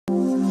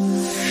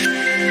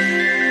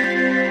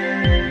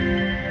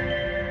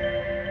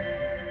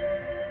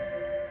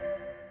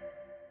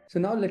So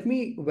now let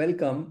me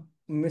welcome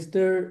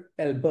Mr.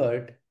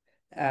 Albert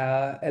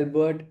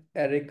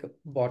Eric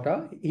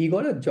Botta. He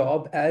got a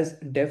job as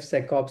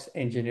DevSecOps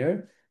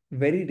Engineer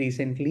very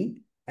recently.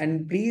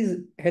 And please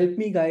help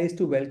me, guys,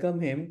 to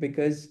welcome him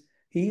because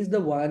he's the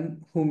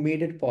one who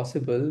made it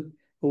possible,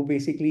 who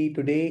basically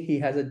today he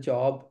has a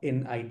job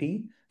in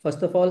IT.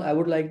 First of all, I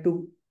would like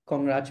to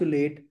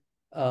congratulate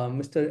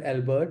Mr.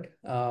 Albert.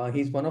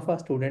 He's one of our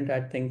students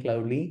at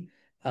Thinkcloudly,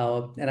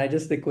 and I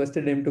just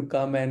requested him to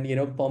come and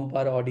pump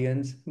our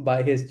audience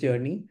by his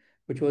journey,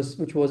 which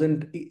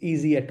wasn't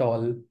easy at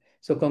all.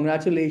 So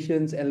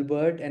congratulations,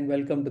 Albert, and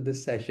welcome to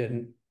this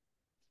session.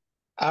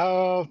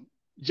 Uh,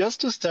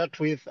 just to start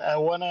with, I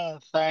want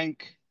to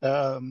thank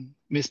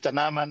Mr.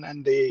 Naman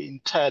and the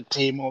entire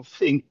team of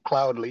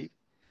Thinkcloudly.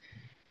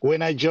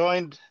 When I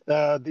joined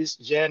this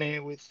journey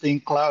with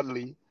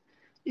Thinkcloudly,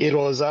 it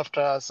was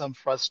after some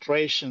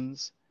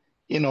frustrations,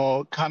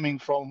 coming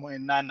from a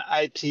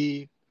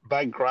non-IT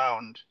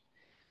background.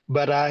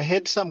 But I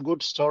had some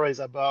good stories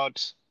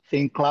about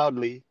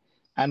Thinkcloudly,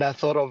 and I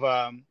thought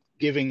of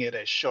giving it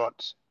a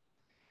shot.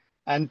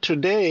 And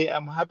today,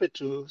 I'm happy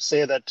to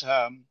say that.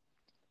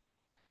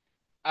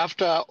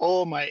 After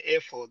all my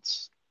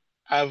efforts,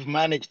 I've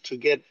managed to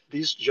get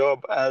this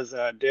job as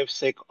a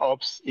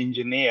DevSecOps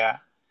engineer,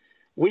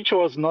 which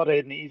was not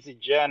an easy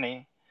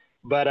journey.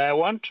 But I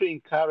want to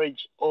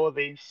encourage all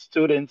the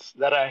students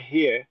that are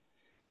here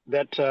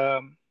that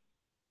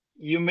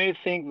you may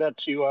think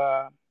that you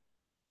are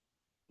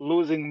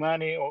losing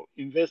money or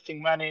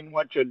investing money in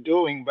what you're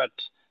doing, but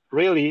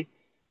really,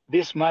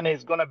 this money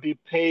is going to be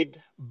paid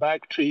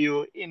back to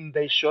you in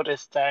the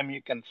shortest time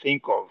you can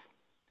think of.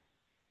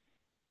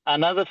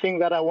 Another thing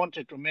that I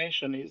wanted to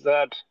mention is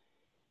that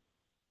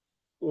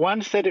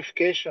one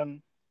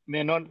certification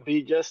may not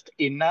be just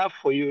enough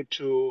for you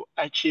to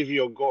achieve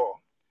your goal.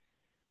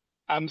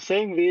 I'm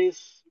saying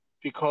this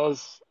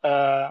because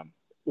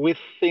with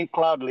Think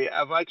Cloudly,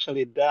 I've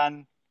actually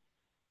done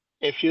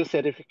a few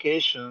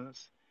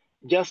certifications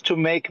just to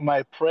make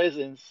my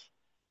presence,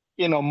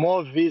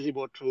 more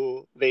visible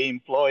to the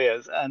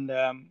employers. And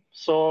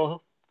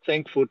so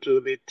thankful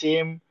to the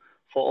team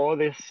for all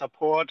the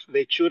support,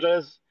 the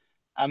tutors,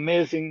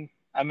 amazing,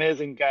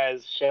 amazing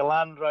guys,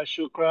 Shailandra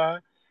Shukra,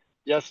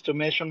 just to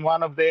mention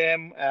one of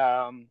them.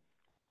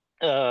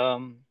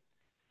 Um,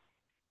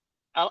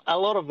 a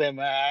lot of them.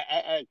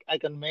 I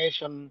can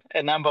mention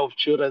a number of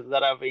tutors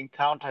that I've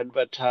encountered,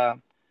 but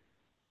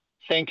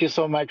thank you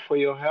so much for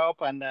your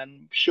help. And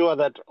I'm sure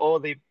that all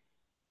the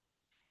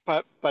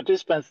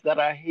participants that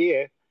are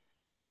here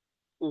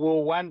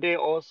will one day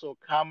also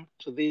come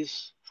to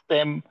this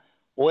STEM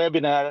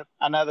webinar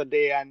another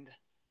day and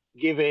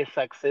give a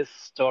success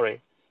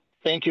story.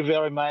 Thank you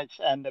very much,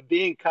 and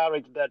be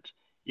encouraged that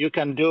you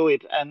can do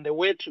it. And the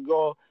way to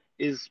go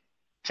is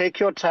take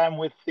your time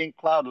with Think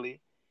Cloudly,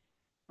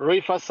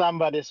 refer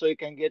somebody so you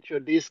can get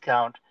your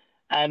discount,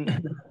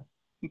 and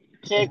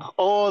take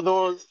all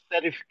those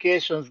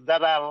certifications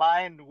that are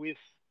aligned with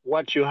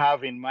what you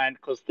have in mind,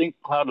 because Think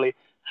Cloudly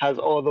has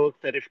all those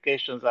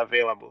certifications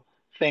available.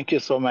 Thank you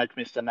so much,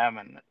 Mr.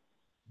 Naman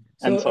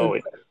and So,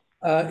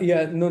 Zoe.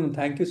 yeah, no, no,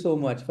 thank you so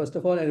much. First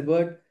of all,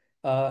 Albert,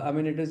 I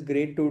mean, it is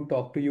great to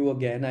talk to you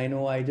again. I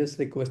know I just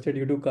requested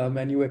you to come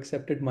and you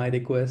accepted my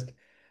request.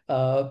 There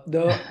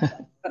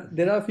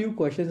are a few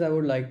questions I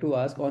would like to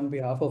ask on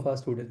behalf of our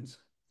students.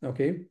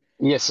 Okay.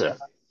 Yes, sir.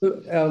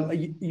 So,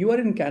 you are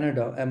in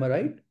Canada, am I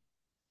right?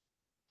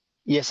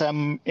 Yes,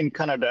 I'm in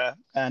Canada,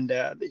 and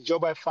the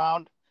job I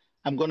found,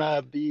 I'm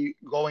gonna be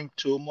going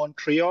to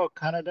Montreal,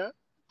 Canada,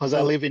 because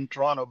I Oh, live in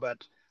Toronto,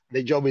 but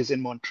the job is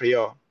in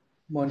Montreal.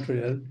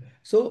 Montreal.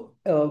 So,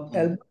 Mm.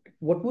 Albert,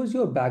 what was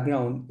your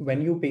background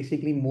when you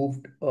basically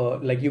moved,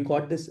 like you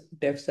got this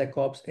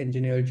DevSecOps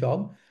engineer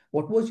job?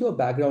 What was your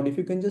background? If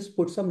you can just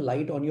put some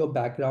light on your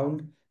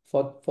background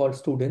for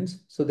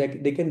students so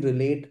that they can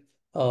relate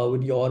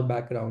with your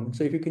background.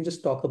 So if you can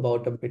just talk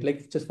about a bit,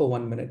 like just for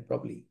 1 minute,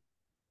 probably.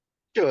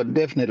 Sure,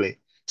 definitely.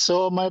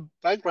 So my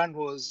background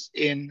was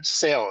in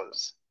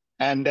sales,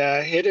 and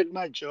I hated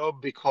my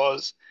job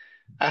because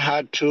I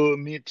had to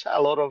meet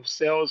a lot of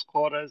sales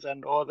quotas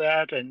and all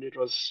that, and it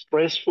was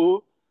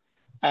stressful.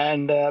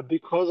 And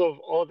because of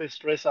all the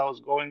stress I was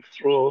going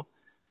through,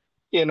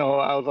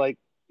 I was like,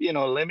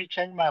 let me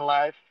change my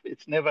life.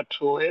 It's never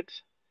too late.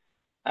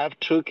 I have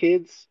two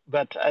kids,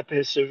 but I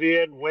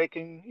persevered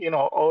working,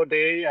 all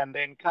day and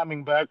then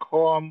coming back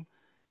home,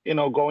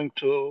 going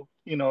to,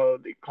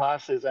 the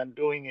classes and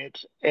doing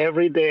it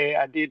every day.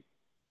 I did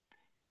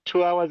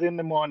 2 hours in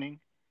the morning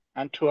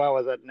and 2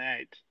 hours at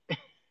night.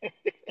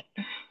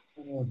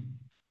 Oh.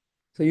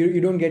 So you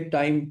don't get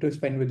time to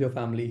spend with your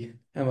family,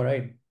 am I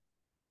right?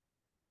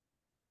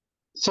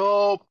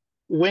 So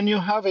when you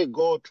have a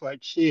goal to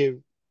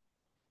achieve,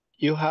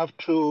 you have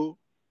to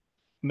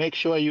make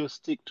sure you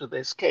stick to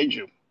the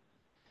schedule.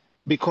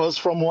 Because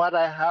from what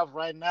I have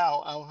right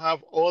now, I'll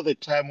have all the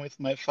time with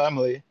my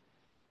family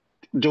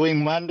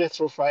doing Monday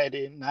through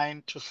Friday,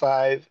 9 to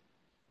 5,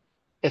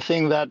 a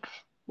thing that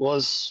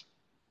was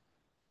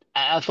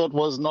I thought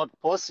was not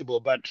possible,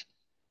 but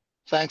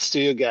thanks to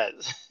you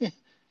guys.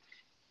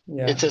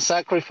 It's Yeah. a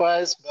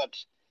sacrifice, but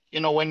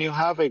when you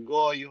have a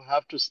goal, you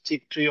have to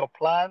stick to your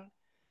plan.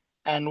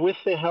 And with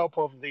the help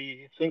of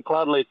the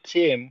Thinkcloudly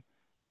team,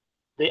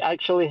 they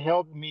actually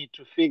helped me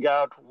to figure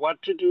out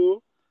what to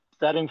do,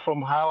 starting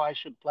from how I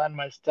should plan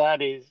my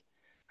studies,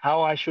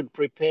 how I should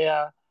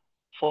prepare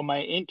for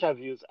my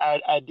interviews.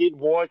 I did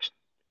watch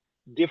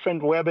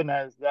different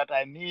webinars that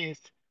I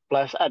missed,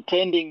 plus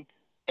attending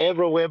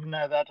every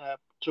webinar that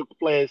took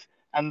place.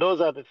 And those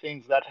are the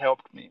things that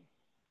helped me.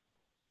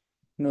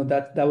 No,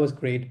 that was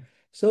great.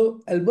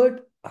 So,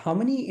 Albert, how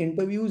many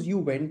interviews you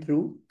went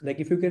through? Like,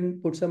 if you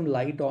can put some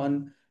light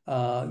on,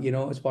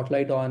 a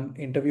spotlight on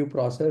interview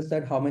process,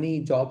 that how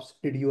many jobs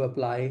did you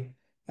apply,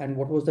 and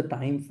what was the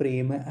time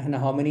frame, and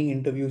how many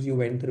interviews you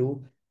went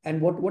through,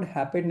 and what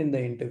happened in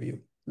the interview?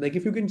 Like,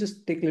 if you can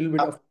just take a little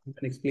bit of time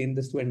and explain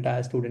this to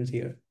entire students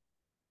here.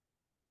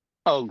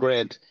 Oh,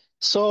 great.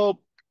 So,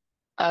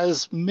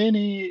 as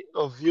many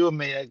of you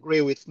may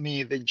agree with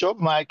me, the job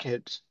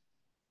market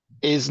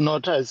is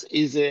not as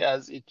easy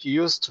as it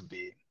used to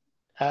be.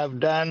 I've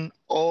done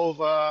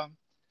over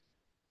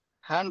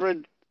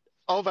 100,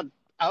 over,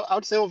 I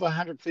would say over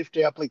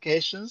 150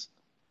 applications,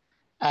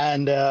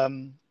 and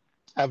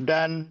I've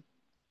done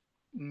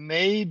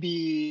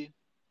maybe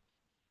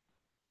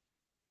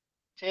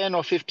 10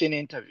 or 15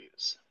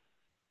 interviews.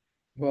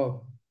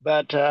 Wow.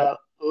 But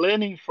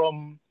learning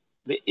from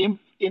the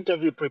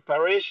interview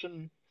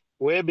preparation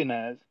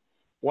webinars,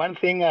 one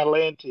thing I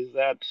learned is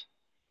that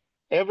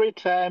every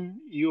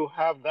time you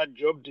have that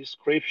job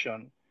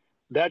description,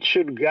 that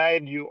should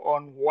guide you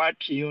on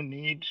what you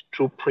need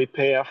to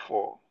prepare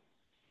for.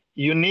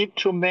 You need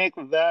to make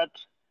that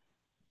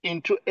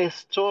into a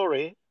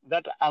story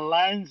that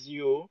aligns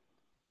you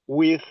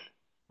with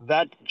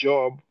that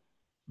job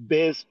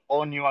based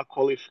on your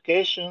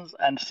qualifications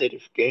and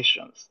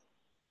certifications.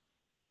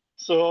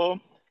 So,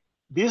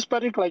 this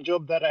particular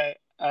job that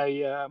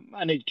I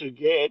managed to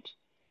get,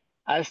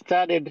 I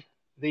studied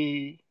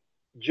the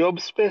job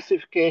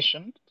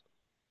specification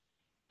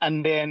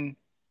and then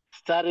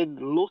started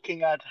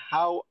looking at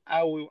how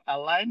I will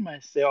align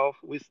myself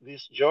with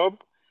this job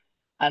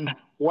and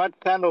what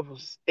kind of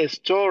a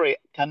story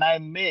can I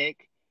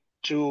make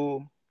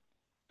to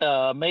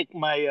make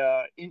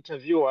my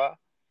interviewer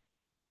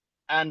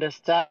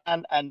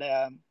understand and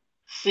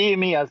see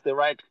me as the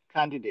right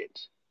candidate.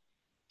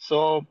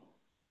 So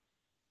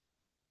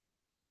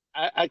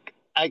I,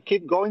 I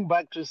keep going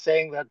back to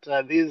saying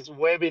that these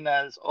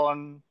webinars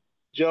on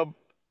job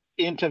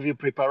interview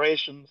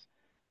preparations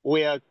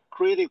were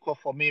critical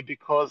for me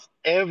because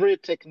every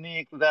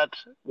technique that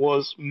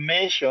was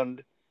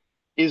mentioned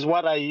is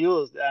what I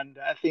used, and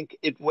I think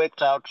it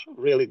worked out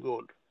really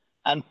good.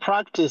 And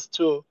practice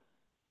too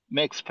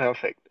makes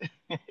perfect.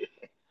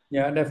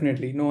 Yeah,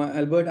 definitely. No,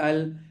 Albert,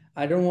 I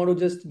don't want to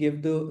just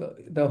give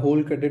the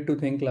whole credit to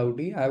Think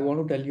Loudly. I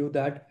want to tell you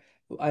that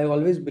I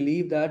always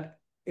believe that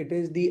it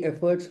is the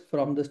efforts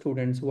from the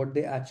students what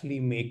they actually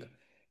make.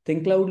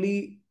 Think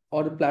Loudly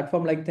or a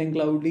platform like Think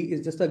Loudly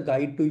is just a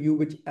guide to you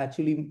which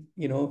actually,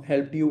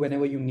 helped you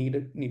whenever you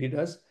needed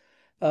us.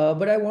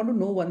 But I want to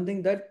know one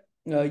thing that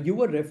you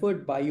were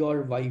referred by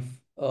your wife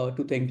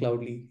to Think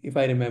Loudly, if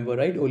I remember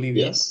right,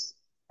 Olivia. Yes,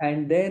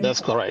 And then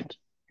that's correct.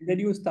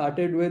 you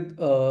started with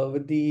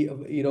the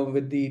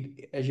with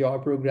the Azure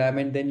program,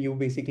 and then you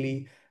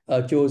basically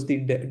chose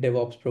the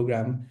DevOps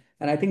program.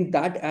 And I think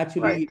that Right.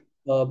 actually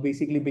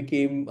basically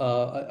became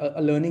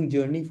a learning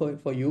journey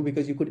for you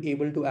because you could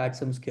able to add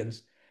some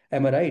skills.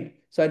 Am I right?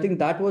 So I think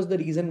that was the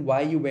reason why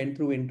you went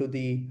through into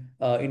the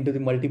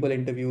multiple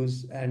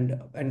interviews,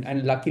 and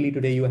luckily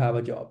today you have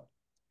a job.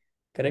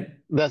 Correct?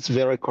 That's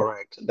very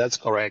correct. That's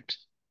correct.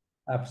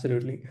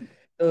 Absolutely.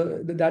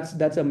 So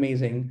that's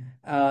amazing.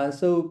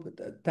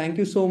 Thank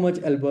you so much,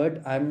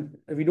 Albert.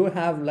 We don't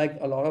have like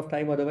a lot of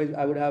time, otherwise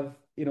I would have,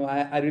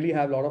 I really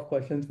have a lot of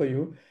questions for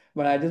you.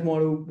 But I just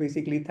want to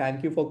basically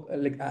thank you for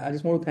I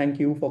just want to thank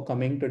you for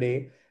coming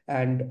today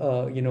and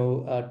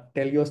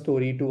tell your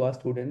story to our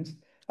students.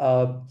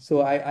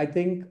 So I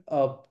think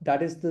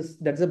that's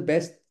the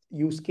best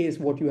use case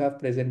what you have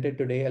presented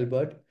today,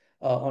 Albert,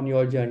 on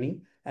your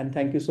journey. And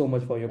thank you so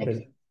much for your Thank you.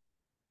 presence.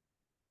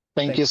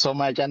 Thank Thank you so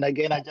much. And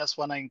again, I just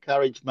want to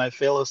encourage my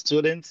fellow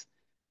students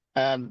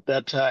and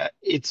that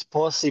it's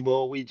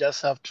possible. We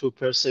just have to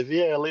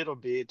persevere a little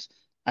bit,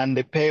 and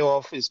the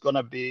payoff is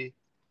gonna be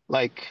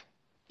like,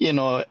 you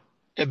know,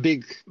 a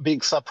big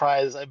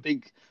surprise.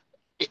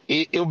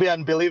 It'll be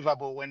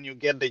unbelievable when you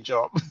get the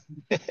job.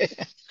 you.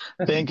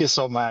 Thank you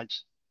so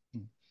much.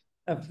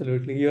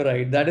 Absolutely, you're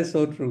right. That is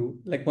so true.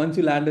 Like once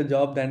you land a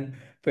job, then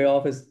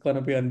payoff is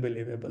gonna be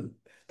unbelievable.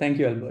 Thank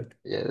you, Albert.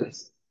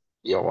 Yes,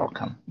 you're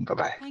welcome. Bye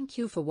bye. Thank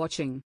you for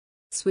watching.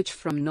 Switch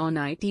from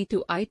non-IT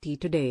to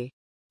IT today.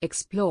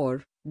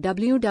 Explore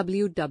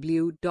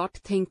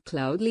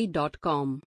www.thinkcloudly.com.